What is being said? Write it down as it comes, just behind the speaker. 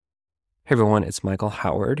Hey everyone, it's Michael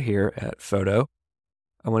Howard here at Photo.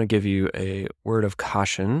 I want to give you a word of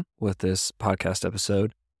caution with this podcast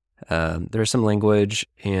episode. There's some language,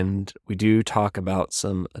 and we do talk about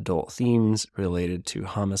some adult themes related to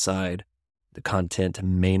homicide. The content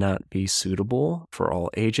may not be suitable for all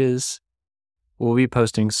ages. We'll be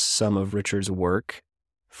posting some of Richard's work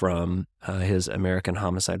from his American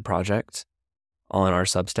Homicide Project on our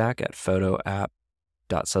Substack at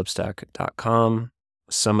photoapp.substack.com.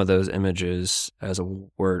 Some of those images, as a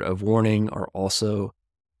word of warning, are also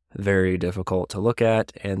very difficult to look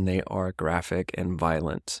at, and they are graphic and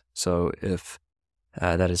violent. So if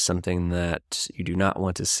that is something that you do not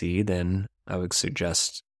want to see, then I would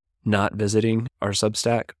suggest not visiting our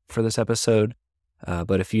Substack for this episode.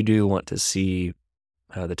 But if you do want to see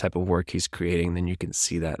the type of work he's creating, then you can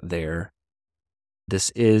see that there. This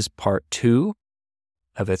is part 2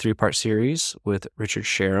 of a 3-part series with Richard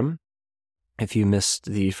Sharum. If you missed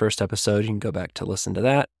the first episode, you can go back to listen to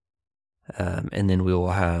that. And then we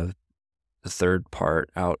will have the 3rd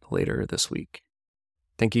part out later this week.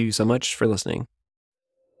 Thank you so much for listening.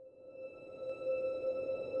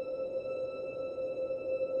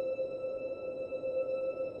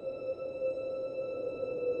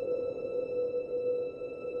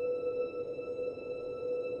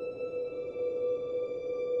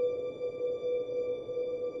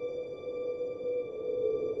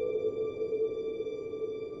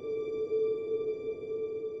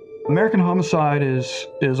 American Homicide is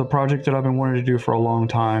a project that I've been wanting to do for a long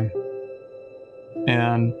time.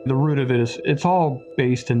 And the root of it is, it's all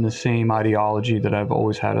based in the same ideology that I've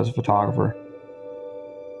always had as a photographer.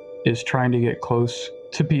 Is trying to get close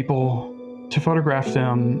to people, to photograph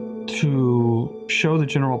them, to show the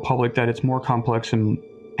general public that it's more complex and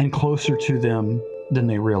closer to them than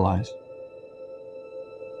they realize.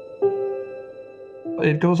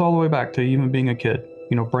 It goes all the way back to even being a kid,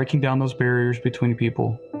 breaking down those barriers between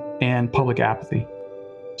people and public apathy.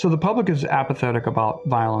 So the public is apathetic about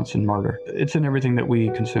violence and murder. It's in everything that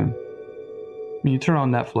we consume. You turn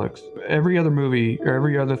on Netflix, every other movie or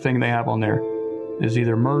every other thing they have on there is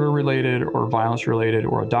either murder related or violence related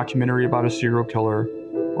or a documentary about a serial killer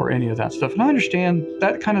or any of that stuff. And I understand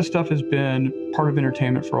that kind of stuff has been part of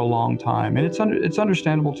entertainment for a long time. And it's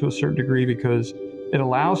understandable to a certain degree because it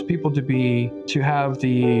allows people to have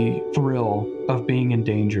the thrill of being in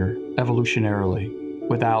danger evolutionarily,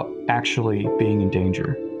 without actually being in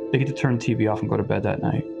danger. They get to turn the TV off and go to bed that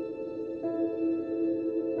night.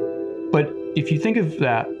 But if you think of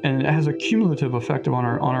that, and it has a cumulative effect on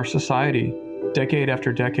our society, decade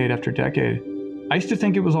after decade after decade, I used to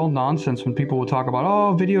think it was all nonsense when people would talk about,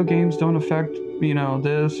 oh, video games don't affect,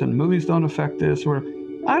 this, and movies don't affect this, or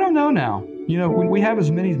I don't know now. When we have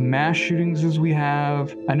as many mass shootings as we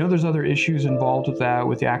have, I know there's other issues involved with that,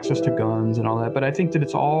 with the access to guns and all that, but I think that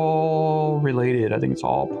it's all related. I think it's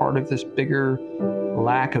all part of this bigger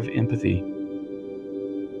lack of empathy.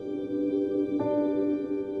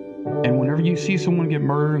 And whenever you see someone get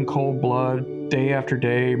murdered in cold blood, day after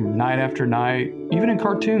day, night after night, even in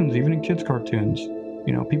cartoons, even in kids' cartoons,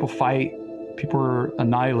 people fight, people are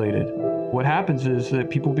annihilated. What happens is that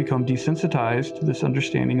people become desensitized to this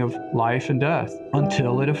understanding of life and death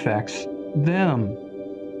until it affects them.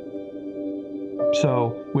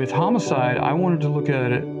 So with homicide, I wanted to look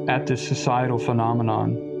at it at this societal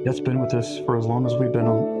phenomenon that's been with us for as long as we've been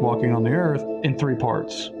walking on the earth in 3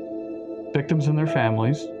 parts. Victims and their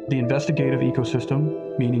families, the investigative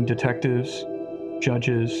ecosystem, meaning detectives,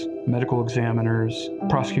 judges, medical examiners,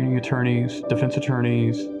 prosecuting attorneys, defense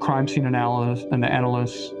attorneys, crime scene analysts,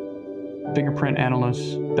 fingerprint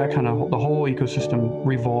analysts, that kind of, the whole ecosystem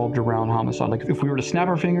revolved around homicide. Like if we were to snap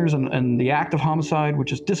our fingers and the act of homicide would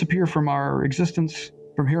just disappear from our existence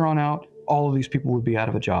from here on out, all of these people would be out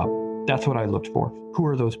of a job. That's what I looked for. Who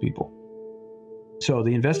are those people? So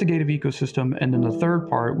the investigative ecosystem, and then the 3rd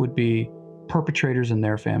part would be perpetrators and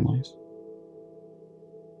their families.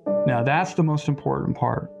 Now that's the most important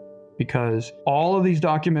part, because all of these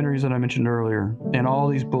documentaries that I mentioned earlier and all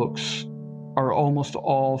these books are almost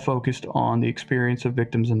all focused on the experience of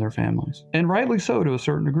victims and their families. And rightly so to a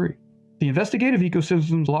certain degree. The investigative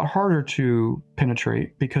ecosystem is a lot harder to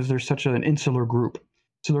penetrate because there's such an insular group.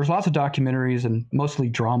 So there's lots of documentaries and mostly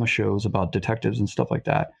drama shows about detectives and stuff like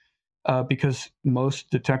that. Because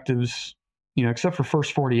most detectives, except for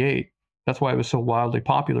First 48, that's why it was so wildly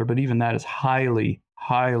popular, but even that is highly,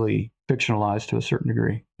 highly fictionalized to a certain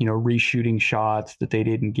degree. Reshooting shots that they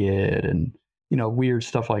didn't get and weird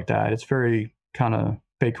stuff like that. It's very kind of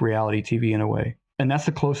fake reality TV in a way. And that's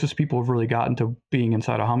the closest people have really gotten to being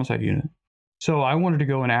inside a homicide unit. So I wanted to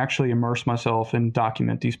go and actually immerse myself and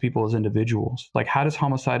document these people as individuals. Like, how does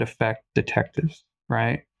homicide affect detectives,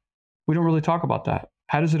 right? We don't really talk about that.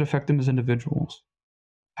 How does it affect them as individuals?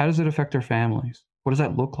 How does it affect their families? What does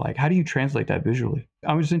that look like? How do you translate that visually?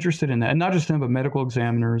 I was interested in that. And not just them, but medical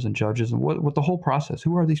examiners and judges and what the whole process.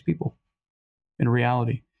 Who are these people in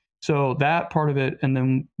reality? So that part of it, and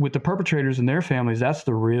then with the perpetrators and their families, that's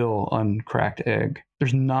the real uncracked egg.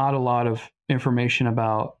 There's not a lot of information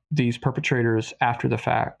about these perpetrators after the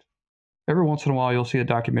fact. Every once in a while, you'll see a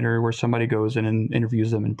documentary where somebody goes in and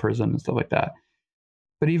interviews them in prison and stuff like that.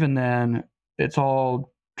 But even then, it's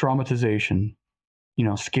all dramatization,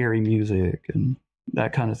 scary music and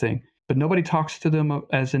that kind of thing. But nobody talks to them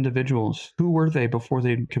as individuals. Who were they before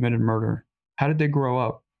they committed murder? How did they grow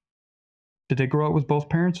up? Did they grow up with both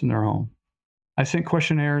parents in their home? I sent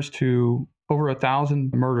questionnaires to over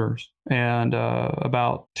 1,000 murderers, and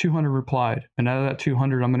about 200 replied. And out of that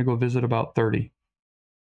 200, I'm going to go visit about 30.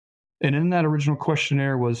 And in that original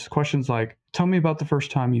questionnaire was questions like, tell me about the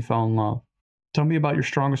first time you fell in love. Tell me about your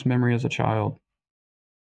strongest memory as a child.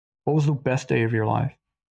 What was the best day of your life?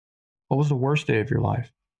 What was the worst day of your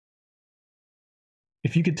life?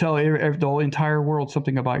 If you could tell the entire world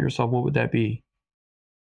something about yourself, what would that be?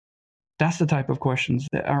 That's the type of questions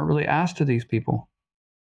that aren't really asked to these people.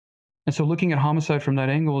 And so looking at homicide from that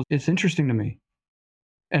angle, it's interesting to me.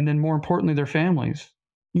 And then more importantly, their families.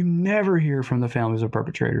 You never hear from the families of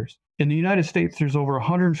perpetrators. In the United States, there's over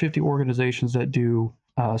 150 organizations that do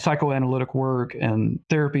psychoanalytic work and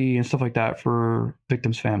therapy and stuff like that for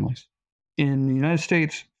victims' families. In the United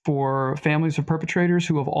States, for families of perpetrators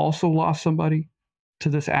who have also lost somebody to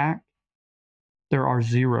this act, there are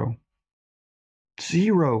zero.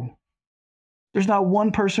 Zero. There's not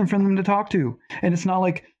one person for them to talk to. And it's not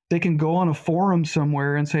like they can go on a forum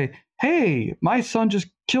somewhere and say, hey, my son just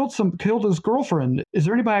killed his girlfriend. Is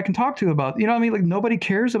there anybody I can talk to about? You know what I mean? Like, nobody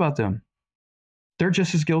cares about them. They're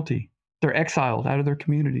just as guilty. They're exiled out of their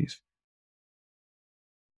communities.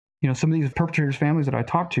 Some of these perpetrators' families that I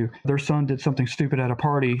talked to, their son did something stupid at a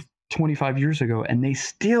party 25 years ago, and they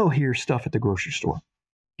still hear stuff at the grocery store.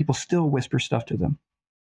 People still whisper stuff to them.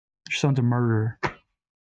 Your son's a murderer.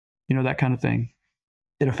 That kind of thing.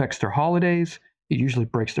 It affects their holidays. It usually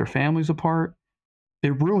breaks their families apart.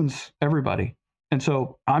 It ruins everybody. And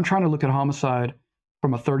so I'm trying to look at homicide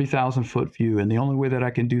from a 30,000-foot view. And the only way that I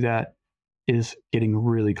can do that is getting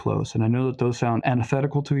really close. And I know that those sound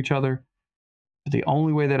antithetical to each other. But the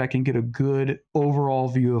only way that I can get a good overall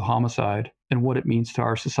view of homicide and what it means to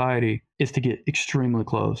our society is to get extremely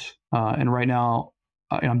close. And right now,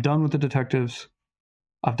 I'm done with the detectives.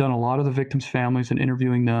 I've done a lot of the victims' families and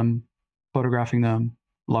interviewing them, photographing them.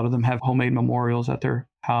 A lot of them have homemade memorials at their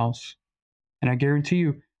house. And I guarantee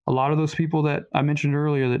you, a lot of those people that I mentioned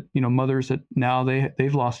earlier, that, mothers that now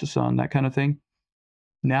they've lost a son, that kind of thing,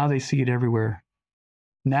 now they see it everywhere.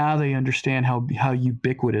 Now they understand how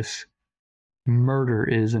ubiquitous murder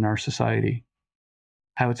is in our society,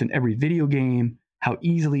 how it's in every video game, how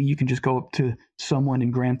easily you can just go up to someone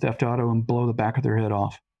in Grand Theft Auto and blow the back of their head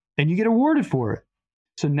off. And you get rewarded for it.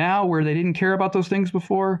 So now where they didn't care about those things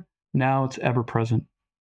before, now it's ever present.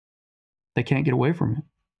 They can't get away from it.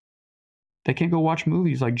 They can't go watch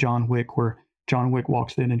movies like John Wick, where John Wick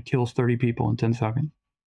walks in and kills 30 people in 10 seconds.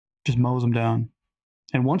 Just mows them down.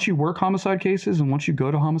 And once you work homicide cases and once you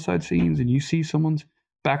go to homicide scenes and you see someone's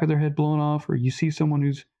back of their head blown off, or you see someone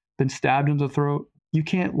who's been stabbed in the throat, you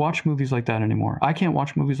can't watch movies like that anymore. I can't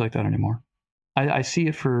watch movies like that anymore. I see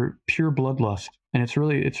it for pure bloodlust, and it's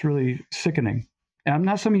really sickening. And I'm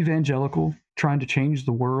not some evangelical trying to change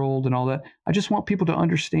the world and all that. I just want people to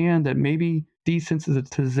understand that maybe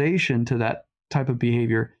desensitization to that type of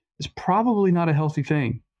behavior is probably not a healthy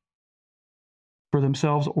thing for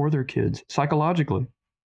themselves or their kids psychologically.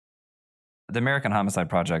 The American Homicide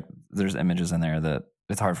Project, there's images in there that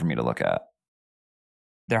it's hard for me to look at.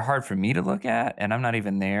 They're hard for me to look at, and I'm not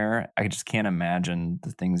even there. I just can't imagine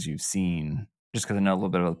the things you've seen, just because I know a little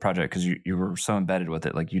bit about the project, because you were so embedded with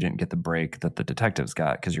it. Like, you didn't get the break that the detectives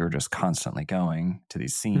got because you were just constantly going to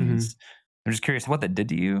these scenes. I'm just curious what that did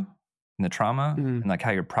to you and the trauma and like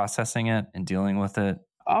how you're processing it and dealing with it.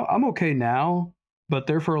 I'm okay now, but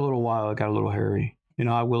there for a little while it got a little hairy.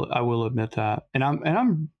 I will admit that. And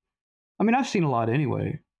I've seen a lot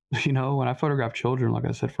anyway. When I photographed children, like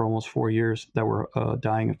I said, for almost 4 years that were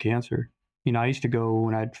dying of cancer. I used to go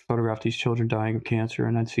and I'd photograph these children dying of cancer,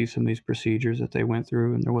 and I'd see some of these procedures that they went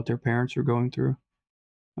through and what their parents were going through.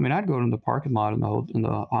 I'd go to the parking lot in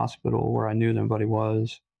the hospital where I knew nobody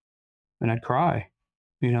was, and I'd cry,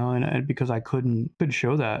 and because I couldn't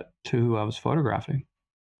show that to who I was photographing.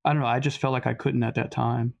 I don't know. I just felt like I couldn't at that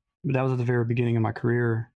time. But that was at the very beginning of my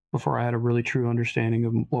career, before I had a really true understanding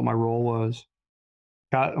of what my role was.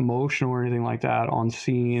 Got emotional or anything like that on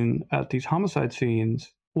scene at these homicide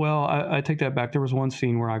scenes. Well, I take that back. There was one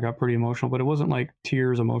scene where I got pretty emotional, but it wasn't like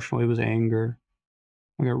tears emotional. It was anger.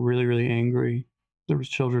 I got really, really angry. There was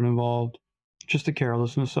children involved. Just the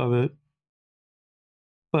carelessness of it.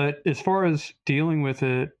 But as far as dealing with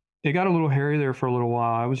it, it got a little hairy there for a little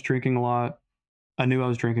while. I was drinking a lot. I knew I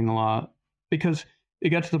was drinking a lot because it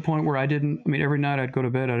got to the point where every night I'd go to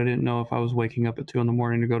bed. I didn't know if I was waking up at 2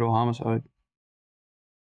 a.m. to go to a homicide.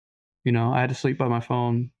 I had to sleep by my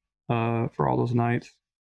phone for all those nights.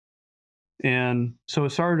 And so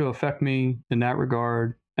it started to affect me in that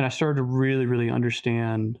regard. And I started to really, really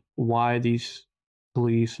understand why these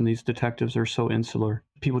police and these detectives are so insular.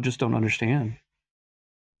 People just don't understand.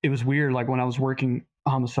 It was weird, like when I was working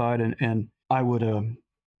homicide and I would,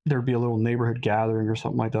 there'd be a little neighborhood gathering or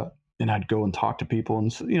something like that. And I'd go and talk to people.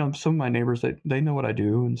 And, some of my neighbors, they know what I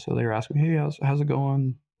do. And so they were asking, hey, how's it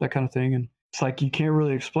going? That kind of thing. And it's like, you can't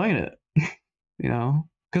really explain it,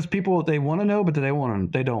 because people, they want to know, but they don't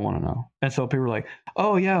want to know. And so people are like,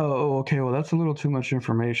 oh yeah, okay, well, that's a little too much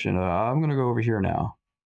information. I'm going to go over here now.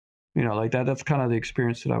 Like that's kind of the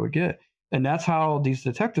experience that I would get. And that's how these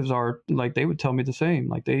detectives are. Like, they would tell me the same.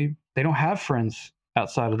 Like they don't have friends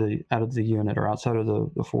outside of the unit or outside of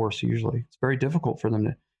the force. Usually it's very difficult for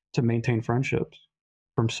them to maintain friendships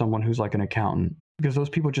from someone who's like an accountant, because those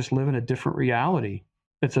people just live in a different reality.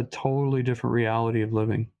 It's a totally different reality of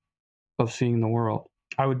living, of seeing the world.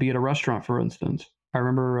 I would be at a restaurant, for instance. I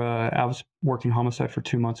remember I was working homicide for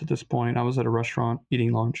 2 months at this point. I was at a restaurant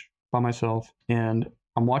eating lunch by myself, and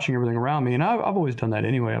I'm watching everything around me. And I've always done that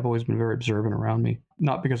anyway. I've always been very observant around me,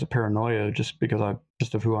 not because of paranoia, just because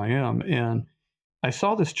of who I am. And I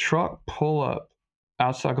saw this truck pull up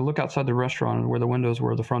outside. I could look outside the restaurant where the windows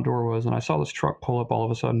were, the front door was, and I saw this truck pull up all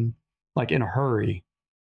of a sudden, like in a hurry.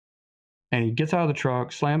 And he gets out of the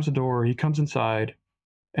truck, slams the door, he comes inside,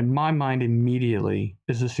 and my mind immediately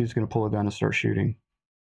is this dude's going to pull a gun and start shooting.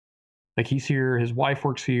 Like, he's here, his wife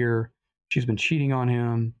works here, she's been cheating on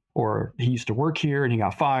him, or he used to work here and he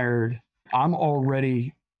got fired. I'm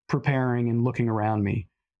already preparing and looking around me.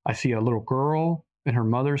 I see a little girl and her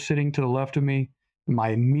mother sitting to the left of me. My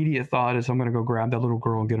immediate thought is I'm going to go grab that little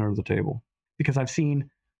girl and get her to the table, because I've seen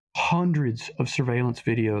hundreds of surveillance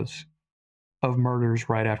videos of murders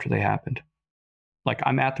right after they happened. Like,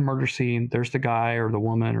 I'm at the murder scene, there's the guy or the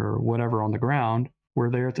woman or whatever on the ground.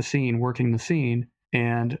 We're there at the scene, working the scene,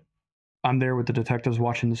 and I'm there with the detectives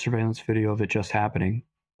watching the surveillance video of it just happening.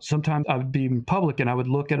 Sometimes I would be in public and I would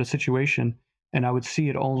look at a situation and I would see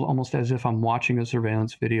it almost as if I'm watching a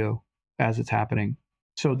surveillance video as it's happening.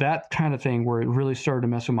 So that kind of thing, where it really started to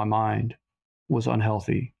mess with my mind, was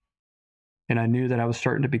unhealthy. And I knew that I was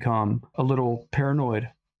starting to become a little paranoid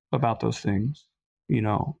about those things,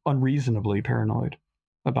 unreasonably paranoid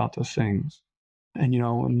about those things. And,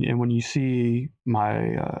 when you see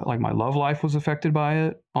my love life was affected by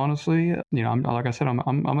it, honestly, like I said, I'm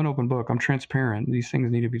an open book. I'm transparent. These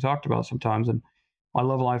things need to be talked about sometimes. And my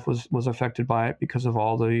love life was affected by it because of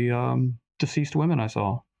all the deceased women I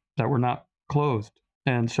saw that were not clothed.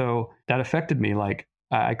 And so that affected me. Like,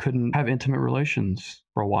 I couldn't have intimate relations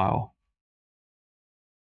for a while,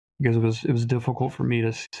 because it was difficult for me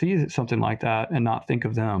to see something like that and not think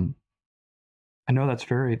of them. I know that's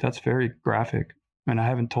very graphic, and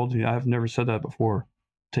I've never said that before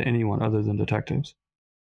to anyone other than detectives.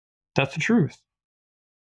 That's the truth.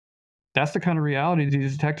 That's the kind of reality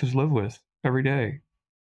these detectives live with every day.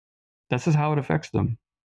 This is how it affects them.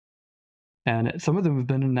 And some of them have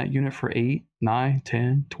been in that unit for 8, 9,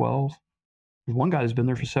 10, 12. One guy's been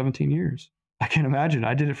there for 17 years. I can't imagine.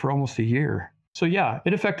 I did it for almost a year. So yeah,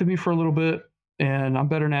 it affected me for a little bit, and I'm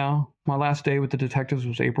better now. My last day with the detectives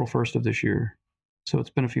was April 1st of this year. So it's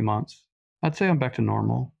been a few months. I'd say I'm back to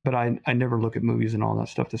normal, but I never look at movies and all that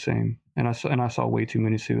stuff the same. And I saw way too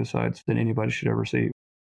many suicides than anybody should ever see.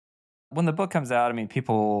 When the book comes out,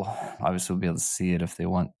 people obviously will be able to see it if they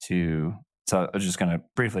want to. So I'm just going to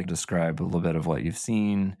briefly describe a little bit of what you've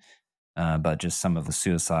seen, but just some of the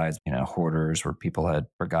suicides, hoarders, where people had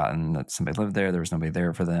forgotten that somebody lived there. There was nobody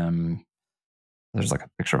there for them. There's like a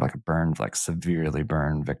picture of like a burned, like severely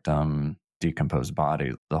burned victim, decomposed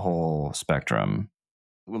body, the whole spectrum.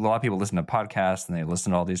 A lot of people listen to podcasts and they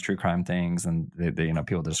listen to all these true crime things, and they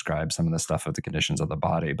people describe some of the stuff of the conditions of the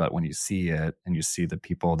body. But when you see it and you see the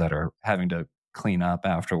people that are having to clean up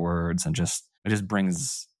afterwards, and it just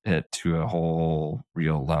brings it to a whole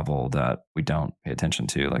real level that we don't pay attention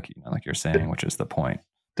to, like you're saying, which is the point.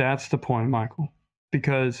 That's the point, Michael.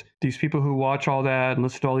 Because these people who watch all that and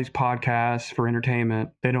listen to all these podcasts for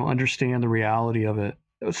entertainment, they don't understand the reality of it.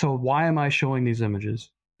 So why am I showing these images?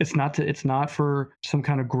 It's not for some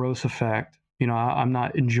kind of gross effect. I'm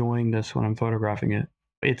not enjoying this when I'm photographing it.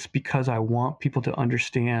 It's because I want people to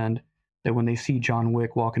understand that when they see John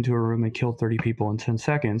Wick walk into a room and kill 30 people in 10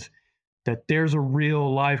 seconds, that there's a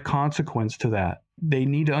real life consequence to that. They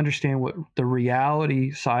need to understand what the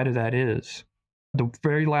reality side of that is. The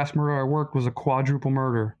very last murder I worked was a quadruple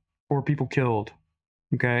murder, 4 people killed,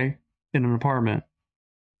 okay, in an apartment,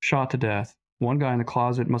 shot to death. One guy in the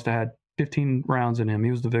closet must have had 15 rounds in him.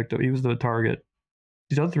 He was the victim. He was the target.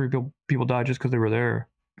 These other 3 people died just because they were there.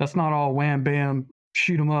 That's not all wham, bam,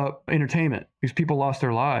 shoot them up entertainment. These people lost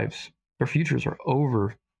their lives. Their futures are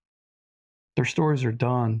over. Their stories are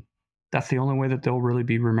done. That's the only way that they'll really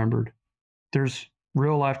be remembered. There's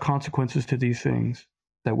real life consequences to these things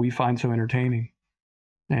that we find so entertaining.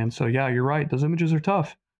 And so, yeah, you're right. Those images are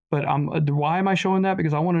tough. But why am I showing that?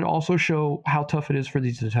 Because I want to also show how tough it is for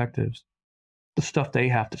these detectives, the stuff they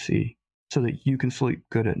have to see, so that you can sleep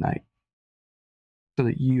good at night, so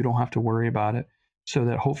that you don't have to worry about it, so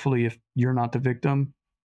that hopefully if you're not the victim,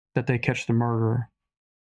 that they catch the murderer.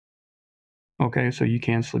 Okay, so you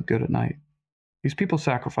can sleep good at night. These people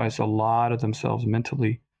sacrifice a lot of themselves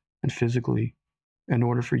mentally and physically in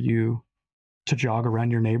order for you to jog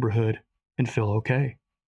around your neighborhood and feel okay.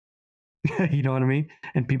 You know what I mean?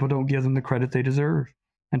 And people don't give them the credit they deserve.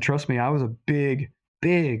 And trust me, I was a big,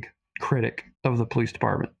 big critic of the police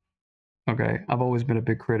department. Okay, I've always been a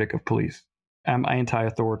big critic of police. I'm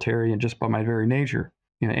anti-authoritarian just by my very nature.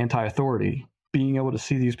 Anti-authority. Being able to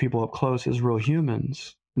see these people up close as real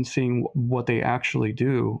humans and seeing what they actually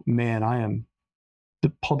do, man,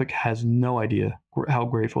 the public has no idea how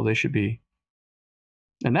grateful they should be.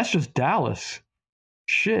 And that's just Dallas.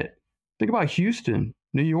 Shit. Think about Houston,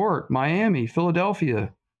 New York, Miami,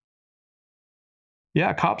 Philadelphia.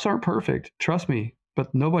 Yeah, cops aren't perfect, trust me,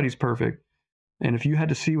 but nobody's perfect. And if you had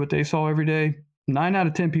to see what they saw every day, 9 out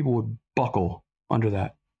of 10 people would buckle under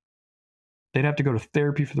that. They'd have to go to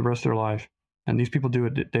therapy for the rest of their life. And these people do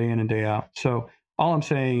it day in and day out. So all I'm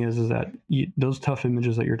saying is that those tough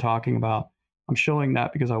images that you're talking about, I'm showing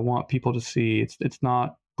that because I want people to see it's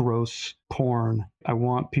not gross porn. I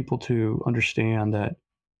want people to understand that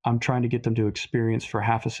I'm trying to get them to experience for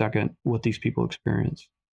half a second what these people experience.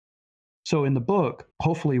 So in the book,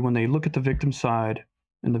 hopefully when they look at the victim side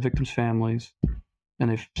and the victims' families, and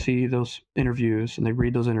they see those interviews and they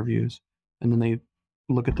read those interviews, and then they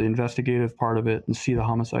look at the investigative part of it and see the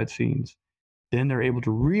homicide scenes, then they're able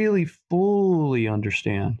to really fully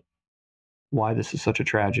understand why this is such a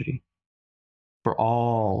tragedy for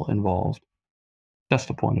all involved. That's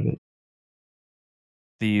the point of it.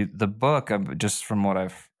 The book, just from what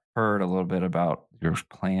I've heard a little bit about your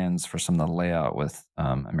plans for some of the layout with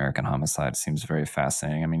American Homicide, seems very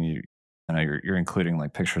fascinating. I mean, I know you're including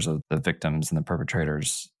like pictures of the victims and the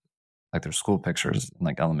perpetrators, like their school pictures, in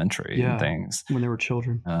like elementary and things when they were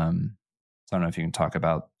children. So I don't know if you can talk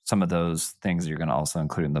about some of those things that you're going to also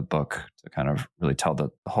include in the book to kind of really tell the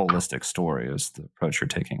holistic story as the approach you're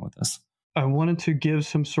taking with this. I wanted to give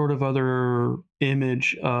some sort of other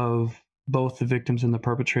image of both the victims and the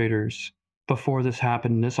perpetrators before this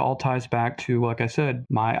happened. This all ties back to, like I said,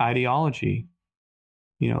 my ideology,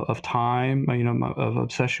 of time, of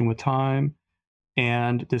obsession with time,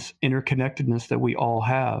 and this interconnectedness that we all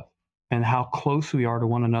have, and how close we are to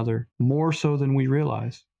one another, more so than we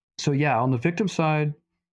realize. So yeah, on the victim side,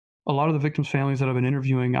 a lot of the victims' families that I've been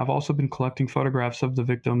interviewing, I've also been collecting photographs of the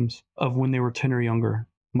victims of when they were 10 or younger,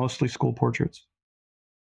 mostly school portraits.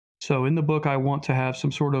 So in the book, I want to have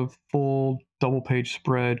some sort of full double-page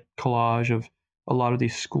spread collage of a lot of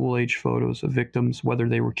these school-age photos of victims, whether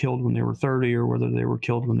they were killed when they were 30 or whether they were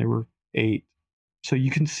killed when they were 8. So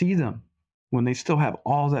you can see them when they still have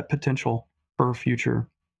all that potential for a future.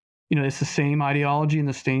 It's the same ideology and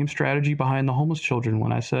the same strategy behind the homeless children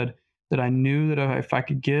when I said that I knew that if I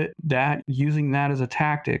could get that, using that as a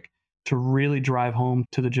tactic to really drive home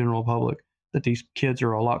to the general public that these kids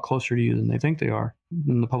are a lot closer to you than they think they are,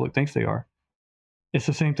 than the public thinks they are. It's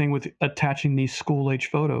the same thing with attaching these school-age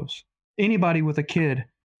photos. Anybody with a kid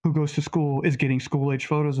who goes to school is getting school-age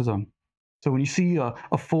photos of them. So when you see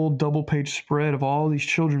a full double-page spread of all these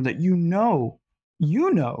children that you know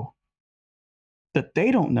that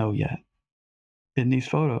they don't know yet in these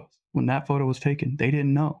photos, when that photo was taken, they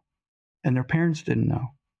didn't know. And their parents didn't know.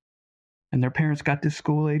 And their parents got this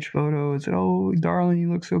school-age photo and said, "Oh, darling,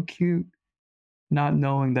 you look so cute," not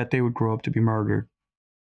knowing that they would grow up to be murdered.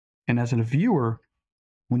 And as a viewer,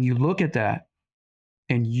 when you look at that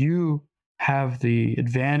and you have the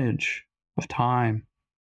advantage of time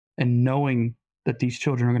and knowing that these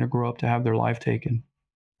children are going to grow up to have their life taken,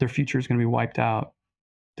 their future is going to be wiped out,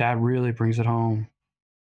 that really brings it home.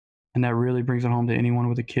 And that really brings it home to anyone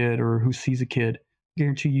with a kid or who sees a kid. I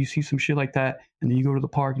guarantee you see some shit like that, and then you go to the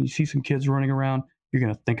park and you see some kids running around you're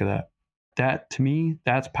going to think of that. That, to me,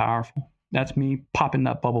 that's powerful. That's me popping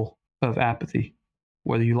that bubble of apathy,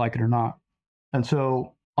 whether you like it or not. And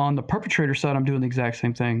so on the perpetrator side, I'm doing the exact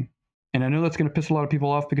same thing. And I know that's going to piss a lot of people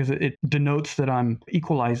off because it denotes that I'm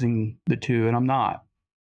equalizing the two, and I'm not.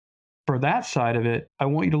 For that side of it, I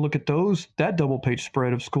want you to look at that double page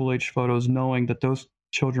spread of school-age photos, knowing that those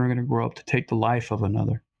children are going to grow up to take the life of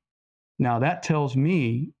another. Now, that tells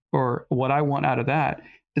me, or what I want out of that,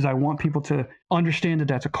 is I want people to understand that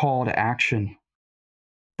that's a call to action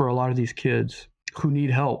for a lot of these kids who need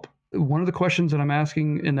help. One of the questions that I'm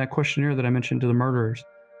asking in that questionnaire that I mentioned to the murderers,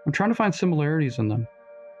 I'm trying to find similarities in them.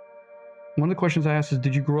 One of the questions I asked is,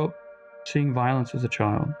 did you grow up seeing violence as a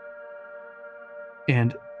child?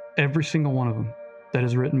 And every single one of them that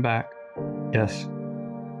is written back, yes.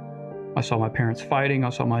 I saw my parents fighting. I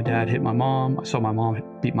saw my dad hit my mom. I saw my mom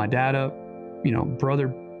beat my dad up. Brother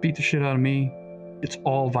beat the shit out of me. It's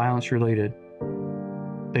all violence related.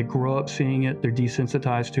 They grow up seeing it. They're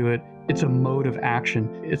desensitized to it. It's a mode of action.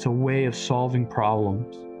 It's a way of solving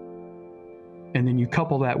problems. And then you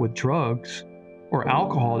couple that with drugs or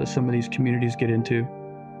alcohol that some of these communities get into,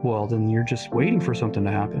 well, then you're just waiting for something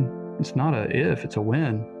to happen. It's not a if, it's a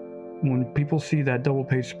when. When people see that double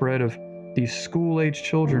page spread of these school-age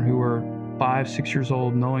children who are 5, 6 years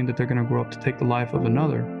old, knowing that they're going to grow up to take the life of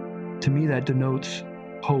another, to me that denotes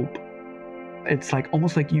hope. It's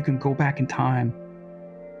almost like you can go back in time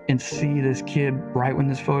and see this kid right when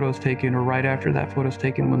this photo's taken or right after that photo's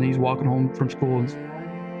taken when he's walking home from school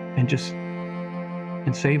and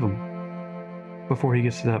save him before he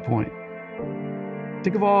gets to that point.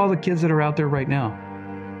 Think of all the kids that are out there right now.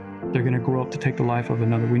 They're going to grow up to take the life of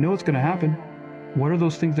another. We know it's going to happen. What are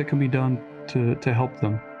those things that can be done to help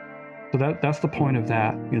them? So that's the point of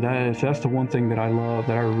that. That's the one thing that I love,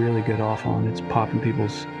 that I really get off on. It's popping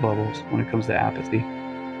people's bubbles when it comes to apathy.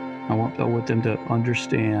 I want them to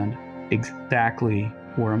understand exactly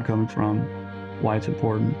where I'm coming from, why it's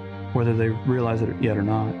important, whether they realize it yet or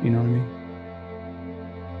not. You know what I mean?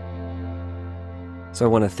 So I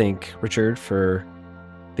want to thank Richard for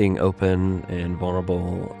being open and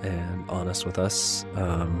vulnerable and honest with us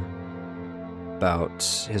about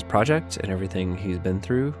his project and everything he's been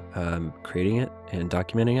through, creating it and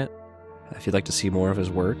documenting it. If you'd like to see more of his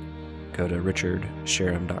work, go to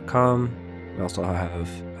richardsharum.com. We also have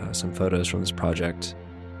some photos from this project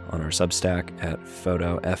on our Substack at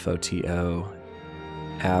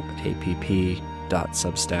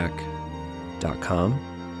app.substack.com.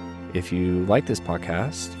 If you like this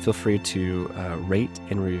podcast, feel free to rate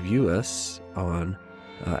and review us on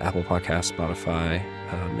Apple Podcasts, Spotify,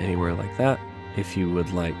 anywhere like that. If you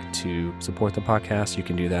would like to support the podcast, you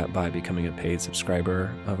can do that by becoming a paid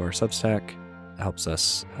subscriber of our Substack. It helps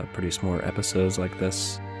us produce more episodes like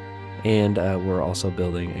this. And we're also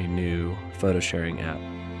building a new photo sharing app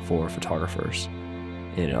for photographers.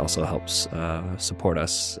 And it also helps support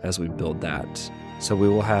us as we build that. So we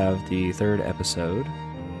will have the third episode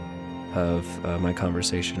of my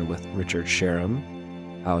conversation with Richard Sharum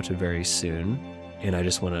out very soon. And I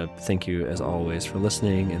just want to thank you, as always, for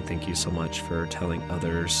listening, and thank you so much for telling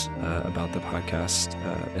others about the podcast.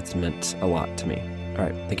 It's meant a lot to me. All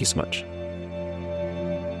right. Thank you so much.